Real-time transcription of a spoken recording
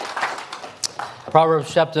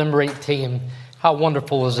Proverbs chapter number 18. How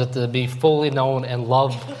wonderful is it to be fully known and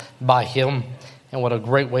loved by Him. And what a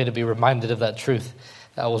great way to be reminded of that truth.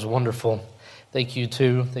 That was wonderful. Thank you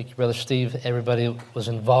too. Thank you, Brother Steve. Everybody was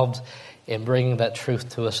involved in bringing that truth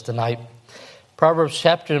to us tonight. Proverbs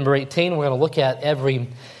chapter number 18. We're going to look at every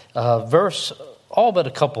verse, all but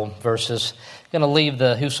a couple verses. Going to leave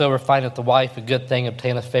the whosoever findeth the wife a good thing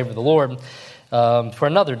obtaineth favor of the Lord for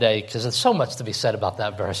another day, because there's so much to be said about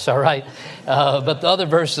that verse, all right? But the other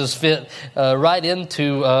verses fit right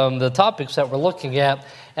into the topics that we're looking at.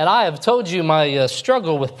 And I have told you my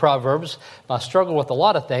struggle with Proverbs, my struggle with a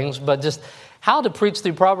lot of things, but just how to preach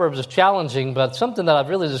through Proverbs is challenging, but something that I've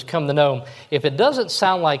really just come to know, if it doesn't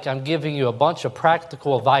sound like I'm giving you a bunch of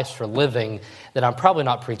practical advice for living, then I'm probably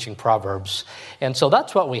not preaching Proverbs. And so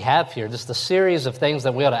that's what we have here, just a series of things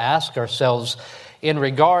that we ought to ask ourselves in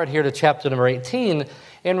regard here to chapter number 18,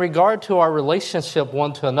 in regard to our relationship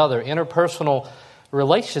one to another, interpersonal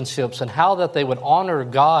relationships, and how that they would honor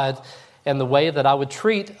God and the way that I would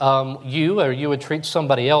treat you or you would treat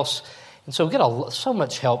somebody else. And so we get so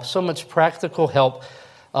much help, so much practical help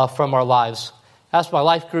from our lives. I asked my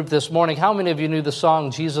life group this morning, how many of you knew the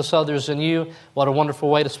song, Jesus, Others, and You? What a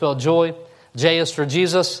wonderful way to spell joy. J is for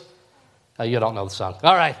Jesus. You don't know the song.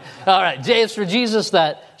 All right. J is for Jesus,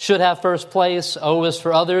 that should have first place. O is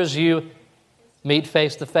for others, you meet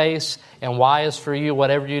face to face. And Y is for you,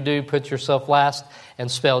 whatever you do, put yourself last and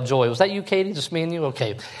spell joy. Was that you, Katie? Just me and you?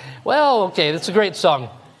 Okay. Well, okay, that's a great song.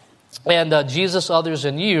 And Jesus, Others,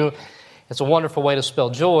 and You, it's a wonderful way to spell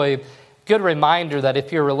joy. Good reminder that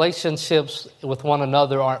if your relationships with one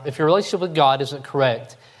another if your relationship with God isn't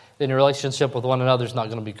correct, then your relationship with one another is not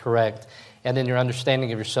going to be correct. And then your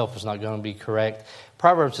understanding of yourself is not going to be correct.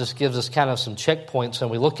 Proverbs just gives us kind of some checkpoints, and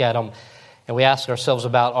we look at them, and we ask ourselves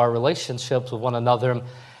about our relationships with one another.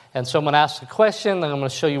 And so I'm going to ask a question, and I'm going to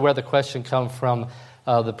show you where the question comes from,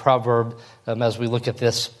 the proverb, as we look at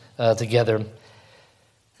this together.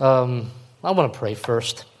 I want to pray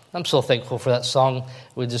first. I'm so thankful for that song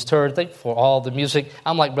we just heard. Thankful for all the music.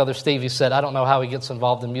 I'm like Brother Steve, he said, I don't know how he gets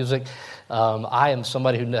involved in music. I am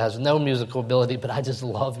somebody who has no musical ability, but I just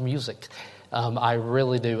love music. I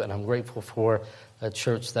really do, and I'm grateful for a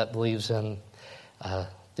church that believes in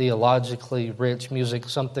theologically rich music,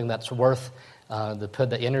 something that's worth to put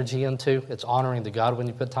the energy into. It's honoring to God when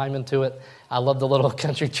you put time into it. I love the little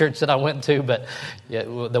country church that I went to, but yeah,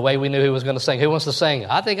 the way we knew who was going to sing. Who wants to sing?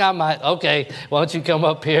 I think I might. Okay, why don't you come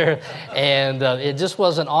up here? And it just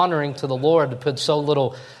wasn't honoring to the Lord to put so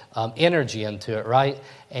little energy into it, right?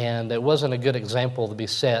 And it wasn't a good example to be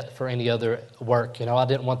set for any other work. You know, I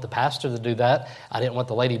didn't want the pastor to do that. I didn't want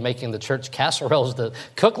the lady making the church casseroles to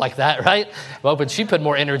cook like that, right? Well, but she put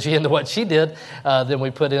more energy into what she did than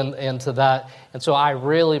we put into that. And so I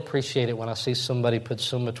really appreciate it when I see somebody put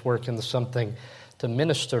so much work into something to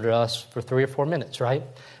minister to us for 3 or 4 minutes, right?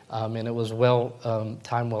 And it was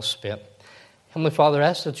time well spent. Heavenly Father, I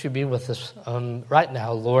ask that you be with us right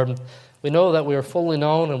now, Lord. We know that we are fully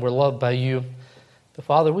known and we're loved by you. But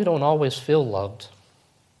Father, we don't always feel loved.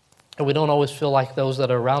 And we don't always feel like those that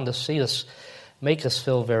are around us see us, make us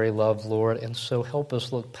feel very loved, Lord. And so help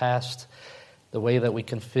us look past the way that we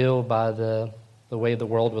can feel by the way the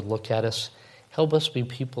world would look at us. Help us be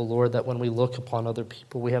people, Lord, that when we look upon other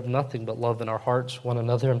people, we have nothing but love in our hearts, one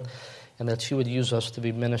another, and that you would use us to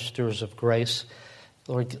be ministers of grace.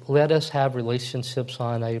 Lord, let us have relationships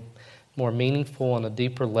on a more meaningful and a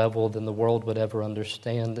deeper level than the world would ever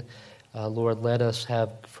understand. Lord, let us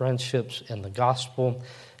have friendships in the gospel.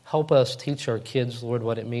 Help us teach our kids, Lord,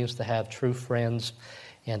 what it means to have true friends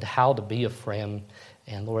and how to be a friend.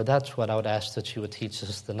 And Lord, that's what I would ask that you would teach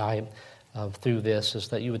us tonight through this, is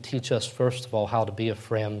that you would teach us, first of all, how to be a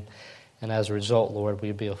friend. And as a result, Lord,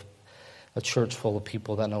 we'd be a church full of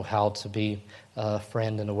people that know how to be a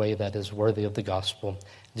friend in a way that is worthy of the gospel.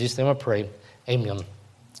 In Jesus' name I pray. Amen.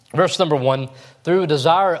 Verse number 1, through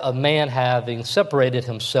desire of man having separated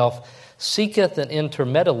himself, seeketh and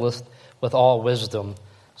intermeddleth with all wisdom.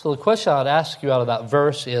 So the question I'd ask you out of that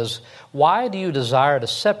verse is, why do you desire to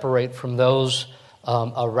separate from those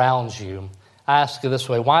around you? I ask you this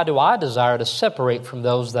way, why do I desire to separate from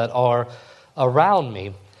those that are around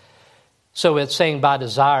me? So it's saying by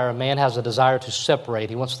desire, a man has a desire to separate.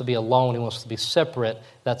 He wants to be alone. He wants to be separate.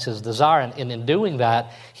 That's his desire. And in doing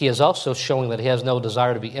that, he is also showing that he has no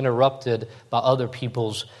desire to be interrupted by other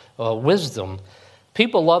people's wisdom.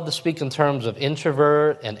 People love to speak in terms of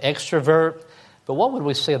introvert and extrovert. But what would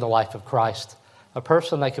we say in the life of Christ? A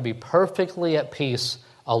person that could be perfectly at peace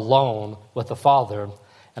alone with the Father.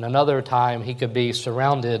 And another time he could be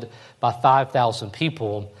surrounded by 5,000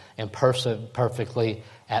 people and perfectly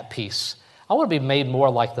at peace. I want to be made more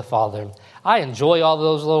like the Father. I enjoy all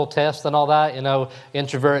those little tests and all that,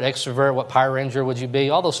 introvert, extrovert, what Power Ranger would you be?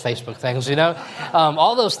 All those Facebook things,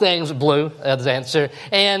 all those things, blue as the answer.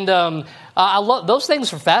 And I love those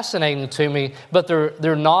things are fascinating to me, but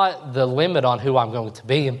they're not the limit on who I'm going to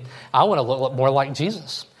be. I want to look more like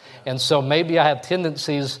Jesus. And so maybe I have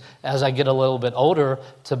tendencies as I get a little bit older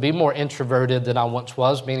to be more introverted than I once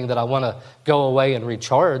was, meaning that I want to go away and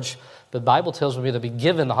recharge. The Bible tells me to be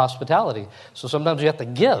given the hospitality. So sometimes you have to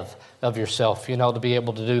give of yourself, to be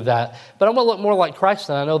able to do that. But I want to look more like Christ,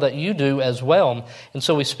 and I know that you do as well. And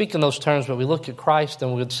so we speak in those terms, but we look at Christ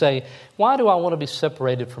and we would say, why do I want to be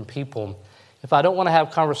separated from people? If I don't want to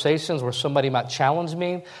have conversations where somebody might challenge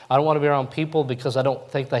me, I don't want to be around people because I don't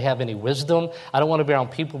think they have any wisdom. I don't want to be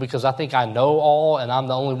around people because I think I know all and I'm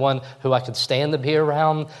the only one who I could stand to be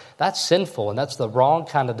around. That's sinful, and that's the wrong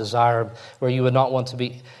kind of desire where you would not want to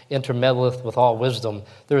be intermeddled with all wisdom.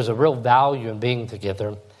 There is a real value in being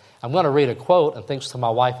together. I'm going to read a quote, and thanks to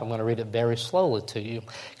my wife, I'm going to read it very slowly to you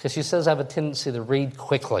because she says I have a tendency to read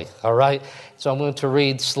quickly, all right? So I'm going to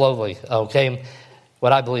read slowly, okay?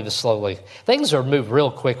 What I believe is slowly. Things are moved real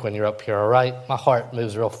quick when you're up here, all right? My heart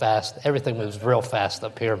moves real fast. Everything moves real fast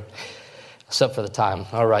up here, except for the time.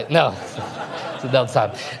 All right, no, it's another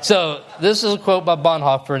time. So this is a quote by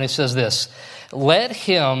Bonhoeffer, and he says this, "Let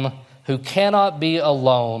him who cannot be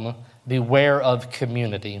alone beware of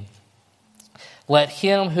community. Let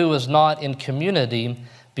him who is not in community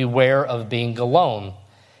beware of being alone.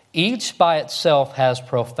 Each by itself has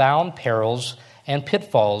profound perils and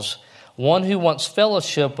pitfalls. One who wants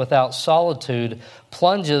fellowship without solitude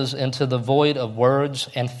plunges into the void of words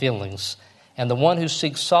and feelings, and the one who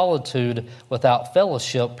seeks solitude without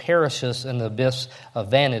fellowship perishes in the abyss of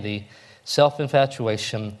vanity,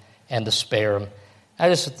 self-infatuation, and despair."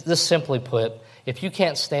 Just simply put, if you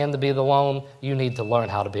can't stand to be alone, you need to learn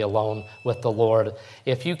how to be alone with the Lord.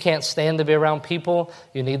 If you can't stand to be around people,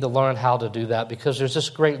 you need to learn how to do that because there's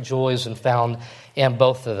just great joys and found in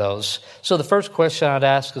both of those. So the first question I'd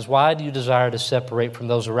ask is, why do you desire to separate from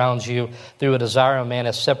those around you? Through a desire, a man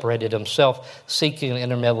has separated himself, seeking and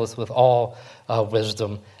intermeddle with all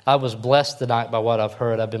wisdom. I was blessed tonight by what I've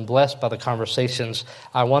heard. I've been blessed by the conversations.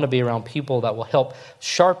 I want to be around people that will help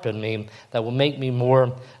sharpen me, that will make me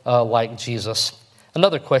more like Jesus.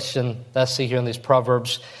 Another question that I see here in these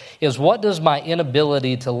Proverbs is, what does my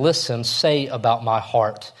inability to listen say about my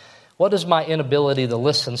heart? What does my inability to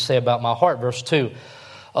listen say about my heart? Verse 2,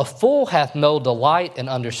 "A fool hath no delight in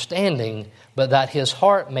understanding, but that his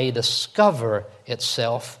heart may discover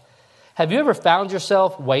itself." Have you ever found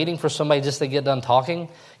yourself waiting for somebody just to get done talking?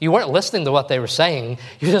 You weren't listening to what they were saying.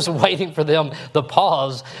 You're just waiting for them to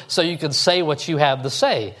pause so you could say what you have to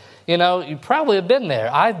say. You probably have been there.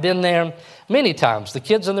 I've been there many times. The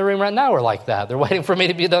kids in the room right now are like that. They're waiting for me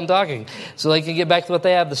to be done talking so they can get back to what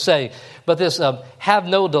they have to say. But this have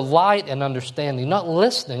no delight in understanding, not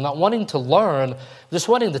listening, not wanting to learn, just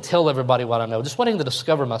wanting to tell everybody what I know, just wanting to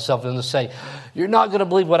discover myself and to say, you're not going to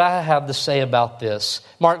believe what I have to say about this.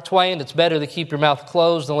 Mark Twain, it's better to keep your mouth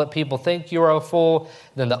closed and let people think you are a fool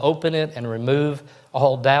than to open it and remove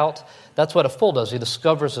all doubt. That's what a fool does. He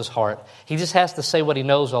discovers his heart. He just has to say what he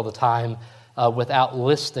knows all the time without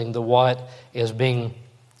listening to what is being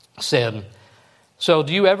said. So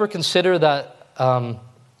do you ever consider that,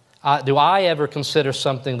 do I ever consider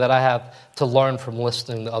something that I have to learn from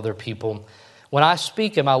listening to other people? When I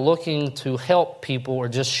speak, am I looking to help people or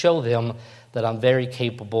just show them that I'm very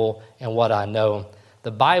capable in what I know?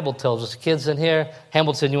 The Bible tells us, kids in here,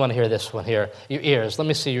 Hamilton, you want to hear this one here. Your ears. Let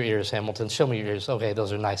me see your ears, Hamilton. Show me your ears. Okay,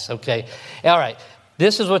 those are nice. Okay. All right.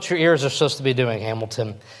 This is what your ears are supposed to be doing,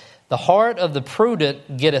 Hamilton. "The heart of the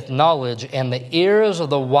prudent getteth knowledge, and the ears of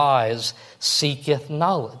the wise seeketh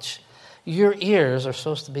knowledge." Your ears are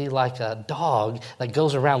supposed to be like a dog that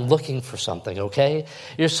goes around looking for something, okay?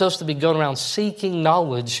 You're supposed to be going around seeking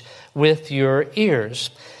knowledge with your ears.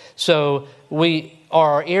 So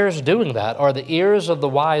are our ears doing that? Are the ears of the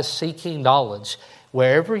wise seeking knowledge?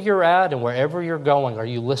 Wherever you're at and wherever you're going, are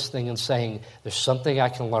you listening and saying, there's something I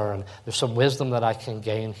can learn, there's some wisdom that I can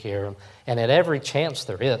gain here? And at every chance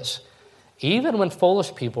there is. Even when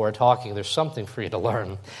foolish people are talking, there's something for you to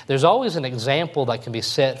learn. There's always an example that can be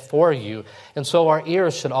set for you. And so our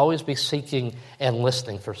ears should always be seeking and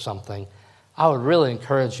listening for something. I would really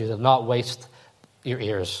encourage you to not waste your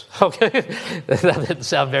ears. Okay? That didn't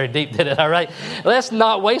sound very deep, did it? All right? Let's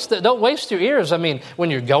not waste it. Don't waste your ears. I mean,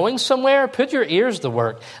 when you're going somewhere, put your ears to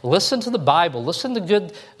work. Listen to the Bible. Listen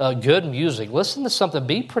to good music. Listen to something.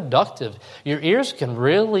 Be productive. Your ears can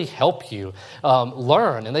really help you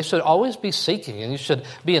learn, and they should always be seeking, and you should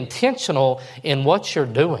be intentional in what you're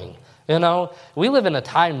doing. You know, we live in a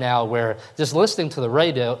time now where just listening to the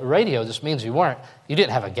radio just means you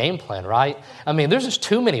didn't have a game plan, right? I mean, there's just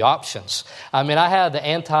too many options. I mean, I had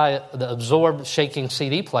the absorb shaking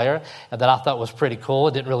CD player that I thought was pretty cool.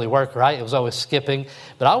 It didn't really work right. It was always skipping.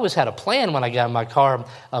 But I always had a plan when I got in my car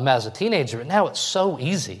as a teenager. But now it's so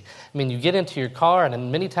easy. I mean, you get into your car,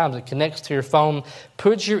 and many times it connects to your phone.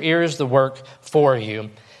 Put your ears to work for you.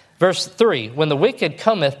 Verse 3, when the wicked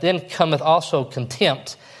cometh, then cometh also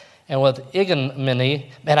contempt. And with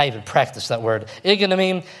ignominy, and I even practiced that word,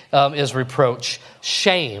 ignominy is reproach,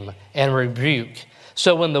 shame, and rebuke.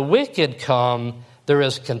 So when the wicked come, there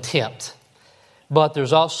is contempt. But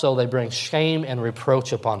there's also, they bring shame and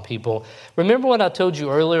reproach upon people. Remember when I told you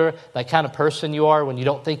earlier, that kind of person you are when you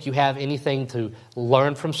don't think you have anything to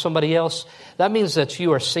learn from somebody else? That means that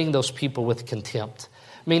you are seeing those people with contempt.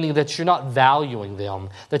 Meaning that you're not valuing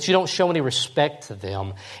them, that you don't show any respect to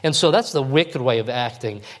them. And so that's the wicked way of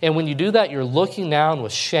acting. And when you do that, you're looking down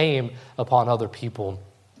with shame upon other people.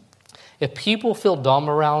 If people feel dumb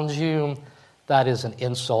around you, that is an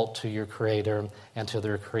insult to your Creator and to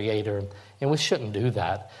their Creator. And we shouldn't do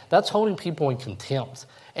that. That's holding people in contempt.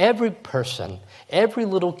 Every person, every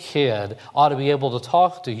little kid ought to be able to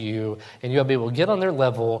talk to you, and you ought to be able to get on their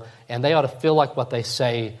level, and they ought to feel like what they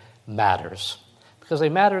say matters. Because they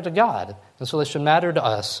matter to God, and so they should matter to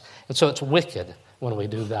us. And so it's wicked when we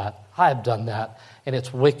do that. I have done that, and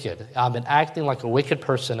it's wicked. I've been acting like a wicked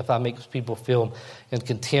person if I make people feel in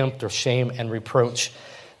contempt or shame and reproach.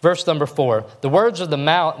 Verse number 4, the words of the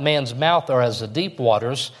man's mouth are as the deep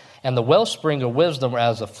waters, and the wellspring of wisdom are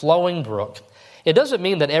as a flowing brook. It doesn't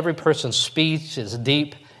mean that every person's speech is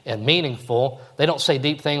deep and meaningful. They don't say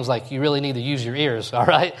deep things like you really need to use your ears, all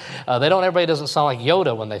right? Everybody doesn't sound like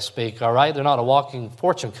Yoda when they speak, all right? They're not a walking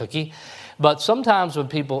fortune cookie. But sometimes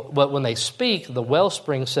when they speak, the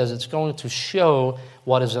wellspring says it's going to show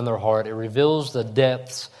what is in their heart. It reveals the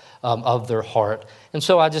depths of their heart. And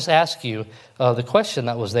so I just ask you the question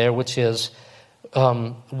that was there, which is,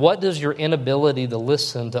 what does your inability to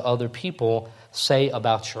listen to other people say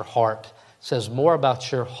about your heart? It says more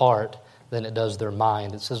about your heart than it does their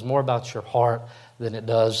mind. It says more about your heart than it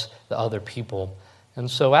does the other people. And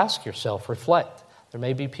so ask yourself, reflect. There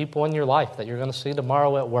may be people in your life that you're going to see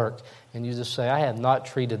tomorrow at work, and you just say, I have not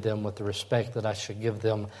treated them with the respect that I should give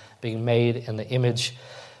them, being made in the image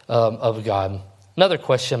of God. Another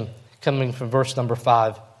question coming from verse number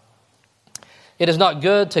 5. It is not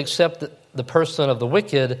good to accept the person of the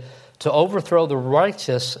wicked, to overthrow the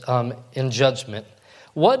righteous in judgment.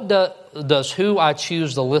 What does who I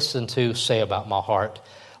choose to listen to say about my heart?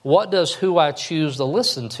 What does who I choose to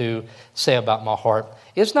listen to say about my heart?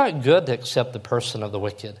 It's not good to accept the person of the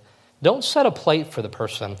wicked. Don't set a plate for the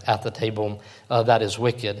person at the table that is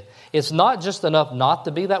wicked. It's not just enough not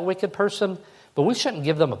to be that wicked person, but we shouldn't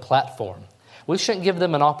give them a platform. We shouldn't give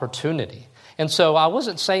them an opportunity. And so I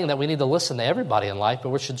wasn't saying that we need to listen to everybody in life, but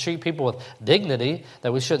we should treat people with dignity,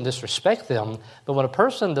 that we shouldn't disrespect them. But when a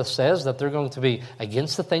person that says that they're going to be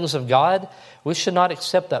against the things of God, we should not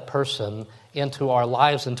accept that person into our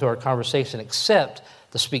lives, into our conversation, except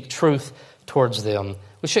to speak truth towards them.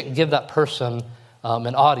 We shouldn't give that person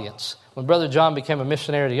an audience. When Brother John became a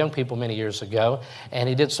missionary to young people many years ago, and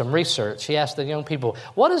he did some research, he asked the young people,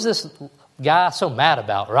 what is this guy so mad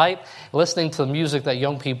about, right? Listening to the music that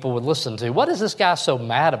young people would listen to. What is this guy so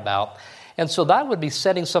mad about? And so that would be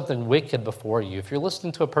setting something wicked before you. If you're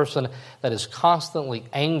listening to a person that is constantly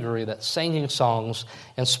angry, that's singing songs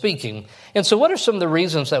and speaking. And so what are some of the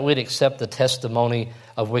reasons that we'd accept the testimony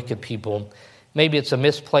of wicked people? Maybe it's a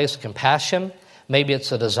misplaced compassion. Maybe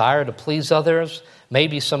it's a desire to please others.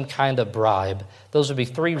 Maybe some kind of bribe. Those would be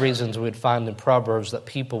 3 reasons we would find in Proverbs that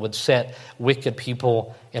people would set wicked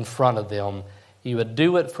people in front of them. You would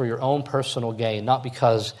do it for your own personal gain, not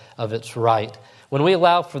because of its right. When we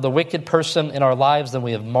allow for the wicked person in our lives, then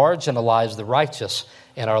we have marginalized the righteous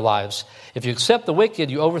in our lives. If you accept the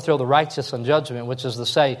wicked, you overthrow the righteous in judgment, which is to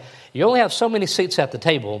say, you only have so many seats at the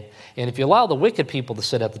table, and if you allow the wicked people to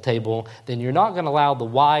sit at the table, then you're not going to allow the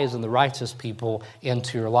wise and the righteous people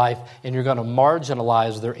into your life, and you're going to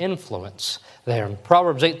marginalize their influence there.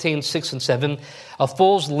 Proverbs 18:6-7, a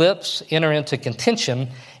fool's lips enter into contention,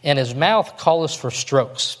 and his mouth calleth for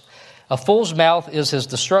strokes. A fool's mouth is his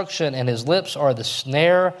destruction, and his lips are the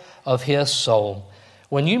snare of his soul.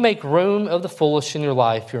 When you make room of the foolish in your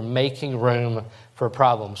life, you're making room for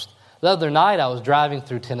problems. The other night, I was driving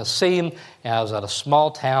through Tennessee, and I was at a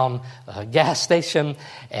small town gas station,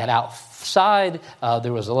 and out outside.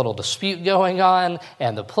 There was a little dispute going on,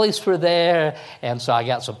 and the police were there. And so I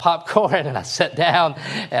got some popcorn, and I sat down,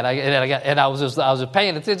 and I was just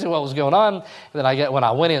paying attention to what was going on. And then when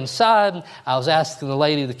I went inside, I was asking the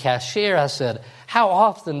lady, the cashier, I said, how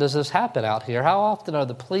often does this happen out here? How often are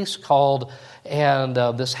the police called and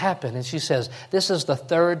this happened? And she says, this is the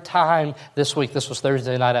third time this week. This was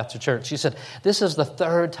Thursday night after church. She said, this is the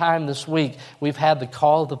third time this week we've had the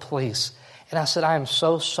call of the police. And I said, I am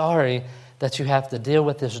so sorry that you have to deal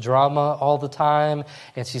with this drama all the time.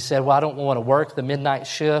 And she said, well, I don't want to work the midnight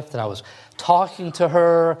shift. And I was talking to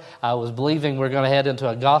her. I was believing we're going to head into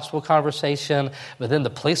a gospel conversation. But then the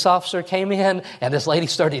police officer came in, and this lady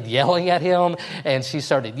started yelling at him. And she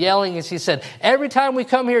started yelling, and she said, every time we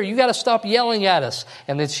come here, you got to stop yelling at us.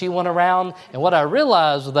 And then she went around. And what I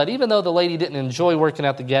realized was that even though the lady didn't enjoy working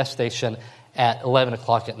at the gas station at 11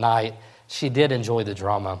 o'clock at night, she did enjoy the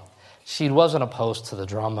drama. She wasn't opposed to the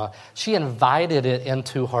drama. She invited it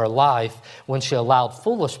into her life when she allowed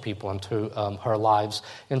foolish people into her lives,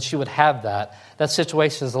 and she would have that. That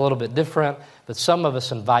situation is a little bit different, but some of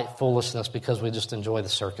us invite foolishness because we just enjoy the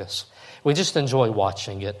circus. We just enjoy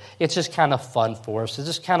watching it. It's just kind of fun for us. It's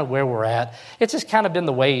just kind of where we're at. It's just kind of been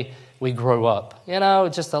the way we grew up. You know,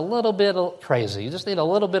 just a little bit crazy. You just need a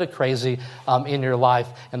little bit of crazy in your life.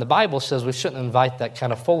 And the Bible says we shouldn't invite that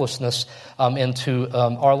kind of foolishness into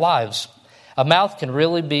our lives. A mouth can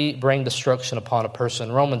really bring destruction upon a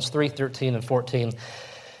person. Romans 3:13 and 14.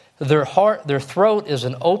 Their throat is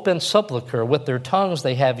an open sepulchre. With their tongues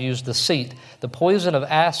they have used deceit. The poison of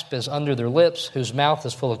asp is under their lips, whose mouth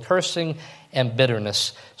is full of cursing and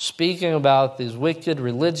bitterness. Speaking about these wicked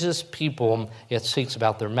religious people, it speaks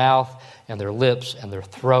about their mouth and their lips and their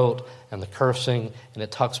throat and the cursing, and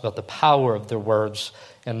it talks about the power of their words.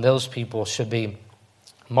 And those people should be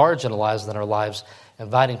marginalized in our lives,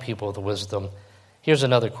 inviting people to wisdom. Here's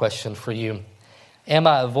another question for you. Am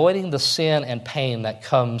I avoiding the sin and pain that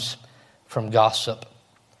comes from gossip?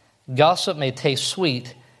 Gossip may taste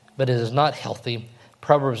sweet, but it is not healthy.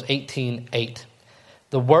 Proverbs 18:8.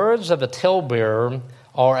 The words of a talebearer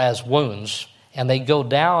are as wounds, and they go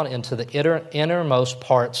down into the innermost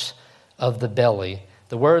parts of the belly.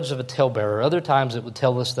 The words of a talebearer. Other times it would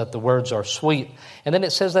tell us that the words are sweet. And then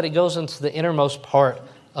it says that it goes into the innermost part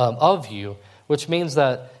of you, which means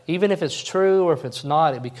that even if it's true or if it's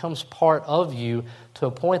not, it becomes part of you to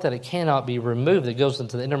a point that it cannot be removed. It goes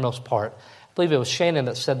into the innermost part. I believe it was Shannon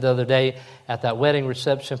that said the other day at that wedding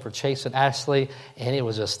reception for Chase and Ashley, and it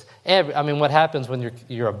was just, what happens when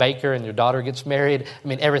you're a baker and your daughter gets married?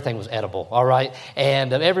 Everything was edible, all right?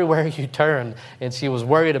 And everywhere you turned, and she was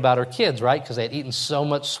worried about her kids, right? Because they had eaten so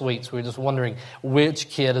much sweets. We were just wondering which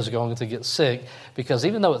kid is going to get sick, because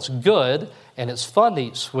even though it's good and it's fun to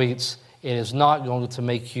eat sweets, it is not going to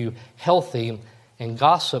make you healthy. And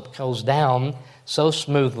gossip goes down so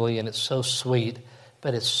smoothly, and it's so sweet,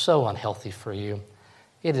 but it's so unhealthy for you.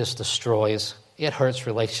 It just destroys. It hurts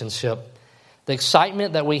relationship. The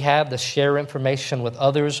excitement that we have to share information with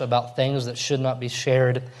others about things that should not be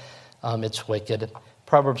shared, it's wicked.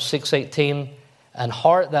 Proverbs 6:18, an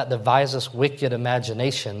heart that deviseth wicked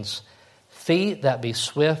imaginations, feet that be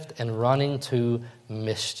swift and running to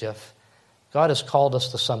mischief. God has called us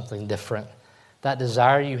to something different. That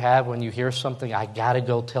desire you have when you hear something, I got to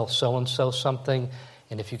go tell so-and-so something.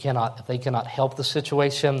 And if they cannot help the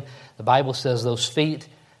situation, the Bible says those feet,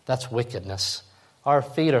 that's wickedness. Our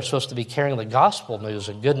feet are supposed to be carrying the gospel news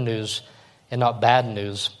and good news and not bad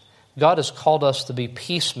news. God has called us to be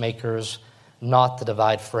peacemakers, not to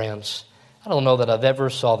divide friends. I don't know that I've ever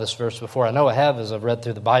saw this verse before. I know I have as I've read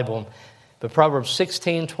through the Bible. But Proverbs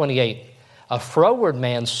 16:28, a froward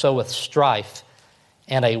man soweth strife,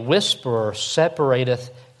 and a whisperer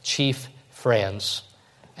separateth chief friends.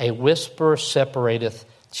 A whisper separateth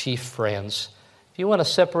chief friends. If you want to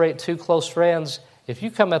separate two close friends, if you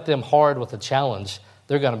come at them hard with a challenge,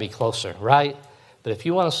 they're going to be closer, right? But if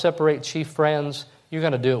you want to separate chief friends, you're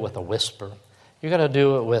going to do it with a whisper. You're going to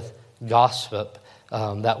do it with gossip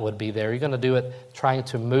that would be there. You're going to do it trying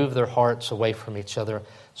to move their hearts away from each other.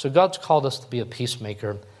 So God's called us to be a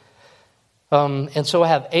peacemaker. And so I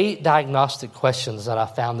have 8 diagnostic questions that I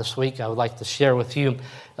found this week I would like to share with you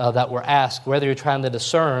that were asked. Whether you're trying to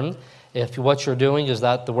discern if what you're doing is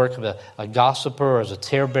that the work of a gossiper or as a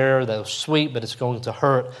talebearer that was sweet but it's going to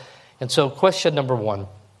hurt. And so question number 1,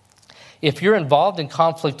 if you're involved in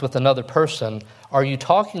conflict with another person, are you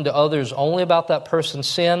talking to others only about that person's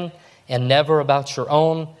sin and never about your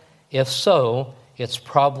own? If so, it's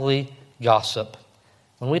probably gossip.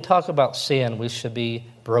 When we talk about sin, we should be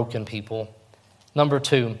broken people. Number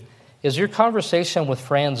 2, Is your conversation with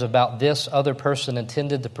friends about this other person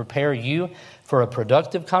intended to prepare you for a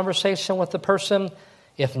productive conversation with the person?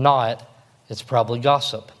 If not, it's probably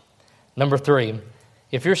gossip. Number 3,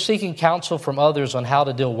 if you're seeking counsel from others on how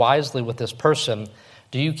to deal wisely with this person,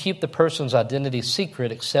 do you keep the person's identity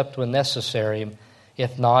secret except when necessary?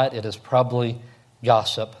 If not, it is probably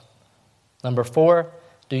gossip. Number 4,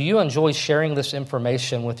 do you enjoy sharing this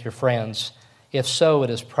information with your friends? If so, it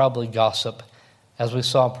is probably gossip. As we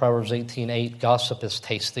saw in Proverbs 18:8, gossip is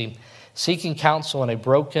tasty. Seeking counsel in a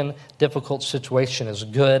broken, difficult situation is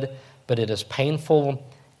good, but it is painful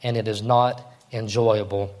and it is not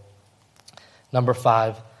enjoyable. Number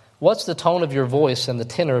 5, what's the tone of your voice and the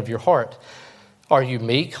tenor of your heart? Are you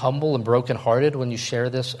meek, humble, and brokenhearted when you share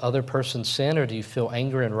this other person's sin, or do you feel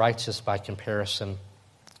angry and righteous by comparison?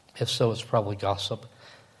 If so, it's probably gossip.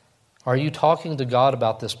 Are you talking to God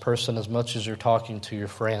about this person as much as you're talking to your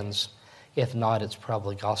friends? If not, it's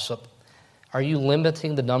probably gossip. Are you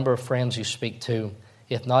limiting the number of friends you speak to?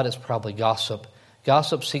 If not, it's probably gossip.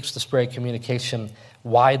 Gossip seeks to spread communication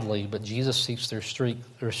widely, but Jesus seeks to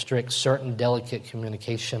restrict certain delicate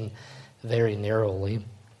communication very narrowly.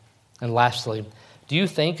 And lastly, do you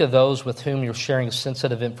think of those with whom you're sharing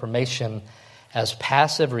sensitive information as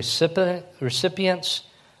passive recipients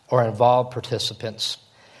or involved participants?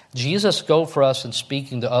 Jesus' goal for us in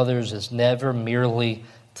speaking to others is never merely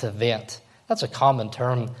to vent. That's a common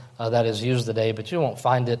term that is used today, but you won't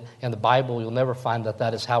find it in the Bible. You'll never find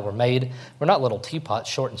that is how we're made. We're not little teapots,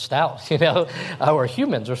 short and stout. We're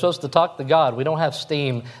humans. We're supposed to talk to God. We don't have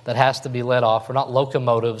steam that has to be let off. We're not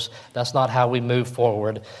locomotives. That's not how we move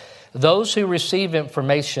forward. Those who receive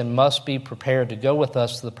information must be prepared to go with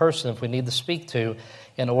us to the person if we need to speak to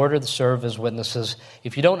in order to serve as witnesses.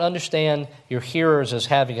 If you don't understand your hearers as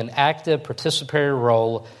having an active participatory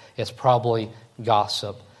role, it's probably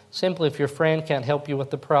gossip. Simply, if your friend can't help you with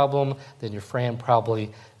the problem, then your friend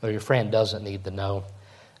doesn't need to know.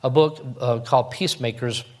 A book called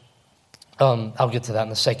Peacemakers, I'll get to that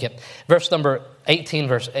in a second. Verse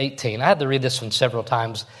 18. I had to read this one several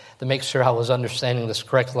times to make sure I was understanding this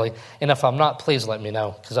correctly. And if I'm not, please let me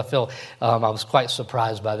know, because I feel I was quite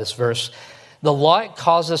surprised by this verse. The light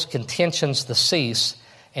causes contentions to cease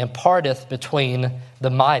and parteth between the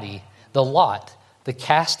mighty. The lot. The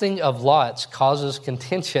casting of lots causes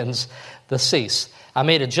contentions to cease. I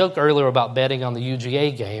made a joke earlier about betting on the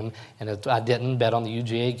UGA game, and I didn't bet on the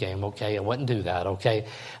UGA game, okay? I wouldn't do that, okay?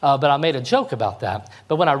 But I made a joke about that.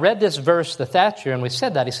 But when I read this verse to Thatcher, and we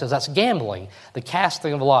said that, he says, that's gambling. The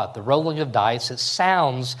casting of a lot, the rolling of dice, it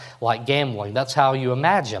sounds like gambling. That's how you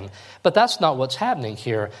imagine. But that's not what's happening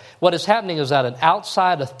here. What is happening is that an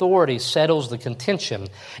outside authority settles the contention.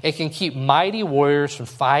 It can keep mighty warriors from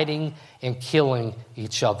fighting and killing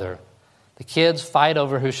each other. The kids fight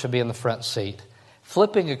over who should be in the front seat.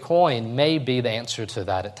 Flipping a coin may be the answer to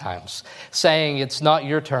that at times. Saying it's not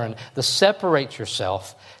your turn, to separate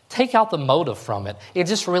yourself, take out the motive from it. It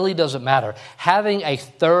just really doesn't matter. Having a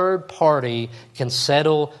third party can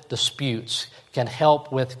settle disputes, can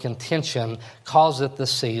help with contention, cause it to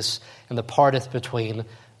cease, and the parteth between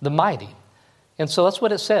the mighty. And so that's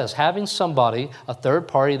what it says. Having somebody, a third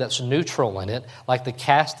party that's neutral in it, like the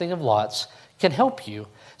casting of lots, can help you.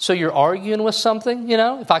 So you're arguing with something,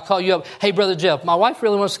 if I call you up, hey, Brother Jeff, my wife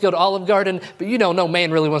really wants to go to Olive Garden, but no man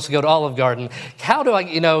really wants to go to Olive Garden. How do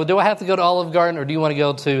I, do I have to go to Olive Garden, or do you want to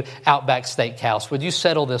go to Outback Steakhouse? Would you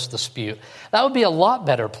settle this dispute? That would be a lot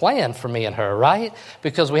better plan for me and her, right?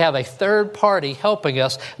 Because we have a third party helping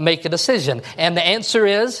us make a decision. And the answer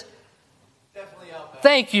is?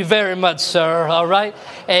 Thank you very much, sir. All right.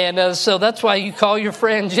 And so that's why you call your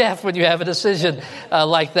friend Jeff when you have a decision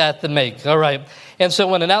like that to make. All right. And so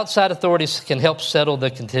when an outside authority can help settle the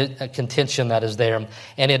contention that is there,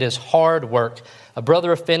 and it is hard work. A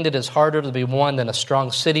brother offended is harder to be won than a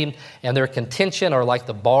strong city, and their contention are like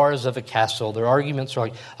the bars of a castle. Their arguments are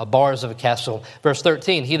like the bars of a castle. Verse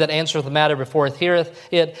 13, he that answereth the matter before it heareth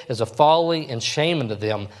it is a folly and shame unto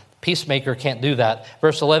them. Peacemaker can't do that.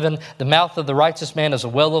 Verse 11, the mouth of the righteous man is a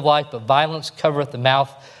well of life, but violence covereth the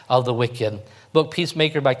mouth of the wicked. Book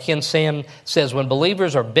Peacemaker by Ken Sam says, when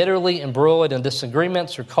believers are bitterly embroiled in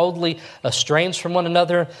disagreements or coldly estranged from one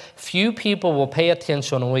another, few people will pay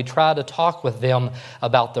attention when we try to talk with them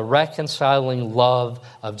about the reconciling love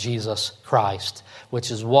of Jesus Christ,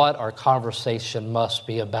 which is what our conversation must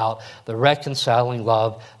be about, the reconciling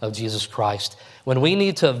love of Jesus Christ. When we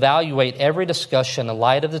need to evaluate every discussion in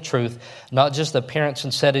light of the truth, not just the apparent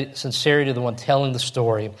sincerity of the one telling the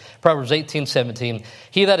story. Proverbs 18:17,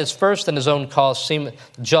 he that is first in his own cause seemeth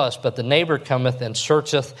just, but the neighbor cometh and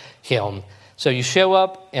searcheth him. So you show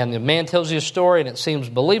up, and the man tells you a story, and it seems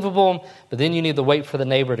believable, but then you need to wait for the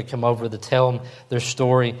neighbor to come over to tell their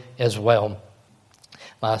story as well.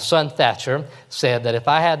 My son Thatcher said that if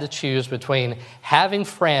I had to choose between having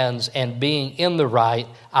friends and being in the right,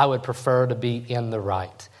 I would prefer to be in the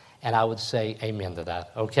right. And I would say amen to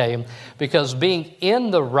that, okay? Because being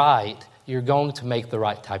in the right, you're going to make the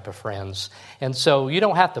right type of friends. And so you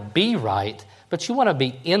don't have to be right, but you want to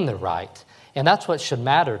be in the right. And that's what should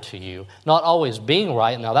matter to you. Not always being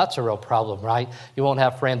right. Now, that's a real problem, right? You won't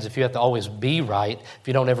have friends if you have to always be right. If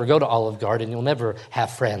you don't ever go to Olive Garden, you'll never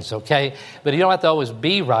have friends, okay? But you don't have to always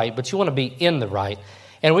be right, but you want to be in the right.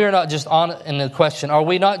 And we are not just on in the question, are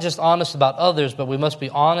we not just honest about others, but we must be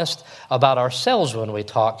honest about ourselves when we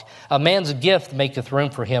talk. A man's gift maketh room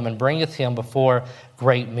for him and bringeth him before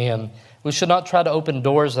great men. We should not try to open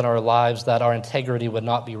doors in our lives that our integrity would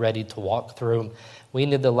not be ready to walk through. We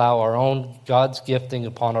need to allow our own God's gifting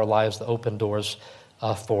upon our lives to open doors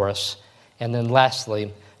for us. And then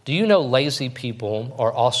lastly, do you know lazy people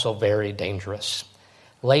are also very dangerous?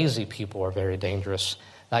 Lazy people are very dangerous.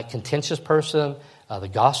 That contentious person, the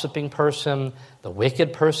gossiping person, the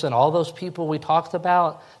wicked person, all those people we talked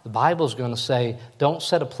about, the Bible's going to say, don't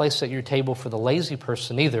set a place at your table for the lazy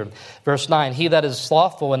person either. Verse 9, he that is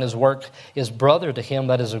slothful in his work is brother to him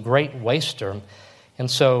that is a great waster. And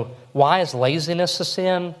so, why is laziness a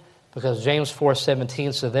sin? Because James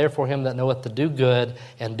 4:17 says, therefore him that knoweth to do good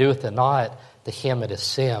and doeth it not, to him it is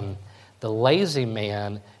sin. The lazy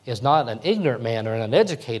man is not an ignorant man or an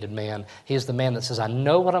uneducated man. He's the man that says, I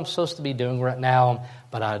know what I'm supposed to be doing right now,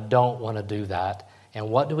 but I don't want to do that. And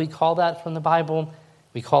what do we call that from the Bible?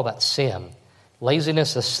 We call that sin.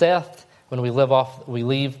 Laziness is theft when we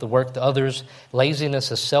leave the work to others.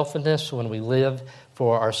 Laziness is selfishness when we live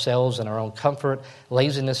for ourselves and our own comfort.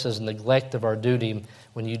 Laziness is neglect of our duty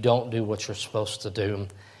when you don't do what you're supposed to do.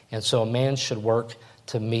 And so a man should work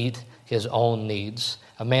to meet his own needs.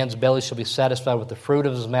 A man's belly shall be satisfied with the fruit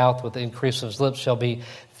of his mouth, with the increase of his lips shall be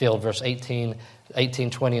filled. Verse 18,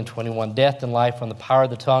 20, and 21. Death and life are in the power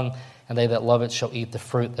of the tongue, and they that love it shall eat the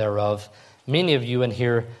fruit thereof. Many of you in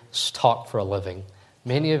here talk for a living.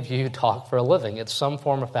 Many of you talk for a living. It's some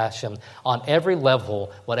form of fashion. On every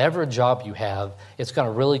level, whatever job you have, it's going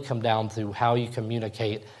to really come down to how you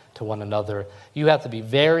communicate to one another. You have to be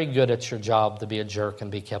very good at your job to be a jerk and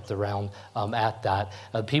be kept around at that.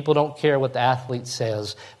 People don't care what the athlete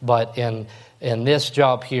says, but in this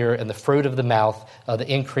job here, in the fruit of the mouth,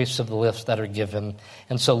 the increase of the lips that are given.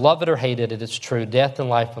 And so love it or hate it, it is true. Death and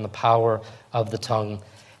life from the power of the tongue.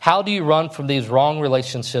 How do you run from these wrong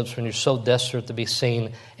relationships when you're so desperate to be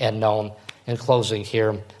seen and known? In closing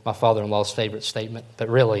here, my father-in-law's favorite statement, but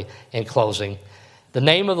really, in closing, the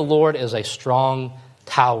name of the Lord is a strong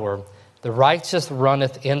tower. The righteous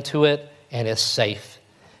runneth into it and is safe.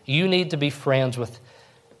 You need to be friends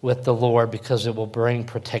with the Lord because it will bring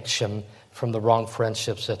protection from the wrong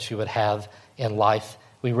friendships that you would have in life.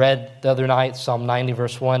 We read the other night, Psalm 90,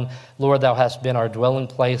 verse 1, Lord, thou hast been our dwelling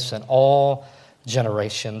place in all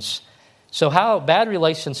generations. So how bad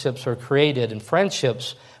relationships are created and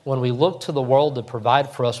friendships when we look to the world to provide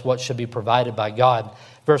for us what should be provided by God.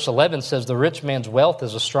 Verse 11 says, the rich man's wealth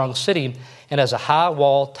is a strong city, and as a high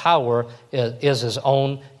wall tower is his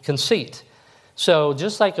own conceit. So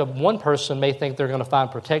just like one person may think they're going to find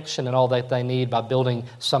protection and all that they need by building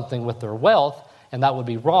something with their wealth, and that would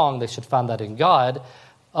be wrong, they should find that in God.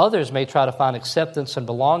 Others may try to find acceptance and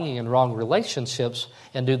belonging in wrong relationships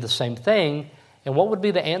and do the same thing. And what would be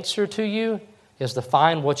the answer to you is to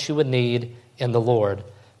find what you would need in the Lord.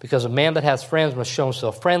 Because a man that has friends must show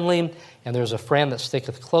himself friendly, and there's a friend that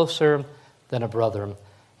sticketh closer than a brother.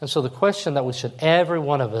 And so the question that every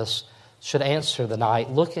one of us should answer tonight,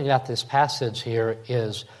 looking at this passage here,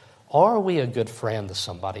 is, are we a good friend to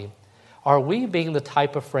somebody? Are we being the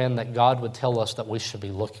type of friend that God would tell us that we should be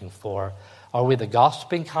looking for? Are we the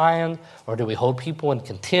gossiping kind, or do we hold people in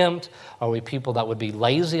contempt? Are we people that would be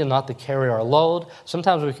lazy and not to carry our load?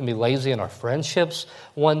 Sometimes we can be lazy in our friendships,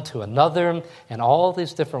 one to another, and all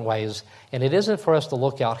these different ways. And it isn't for us to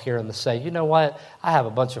look out here and to say, you know what, I have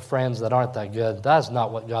a bunch of friends that aren't that good. That is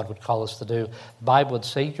not what God would call us to do. The Bible would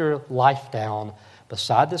say your life down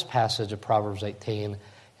beside this passage of Proverbs 18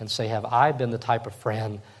 and say, have I been the type of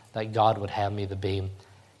friend that God would have me to be?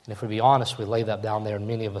 And if we be honest, we lay that down there, and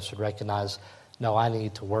many of us would recognize, no, I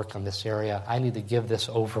need to work on this area. I need to give this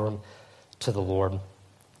over to the Lord.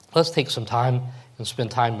 Let's take some time and spend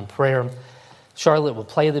time in prayer. Charlotte will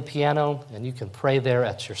play the piano, and you can pray there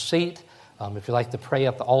at your seat if you like to pray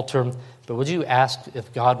at the altar. But would you ask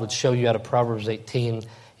if God would show you out of Proverbs 18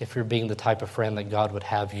 if you're being the type of friend that God would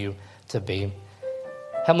have you to be?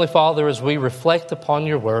 Heavenly Father, as we reflect upon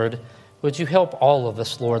your word, Would you help all of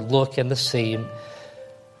us, Lord, look and to see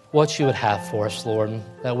what you would have for us, Lord,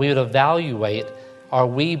 that we would evaluate, are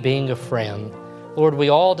we being a friend? Lord, we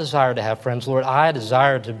all desire to have friends. Lord, I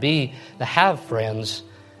desire to have friends,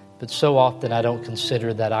 but so often I don't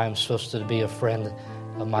consider that I am supposed to be a friend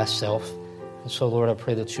of myself. And so, Lord, I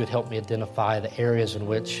pray that you would help me identify the areas in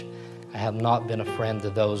which I have not been a friend to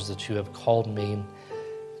those that you have called me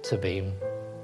to be.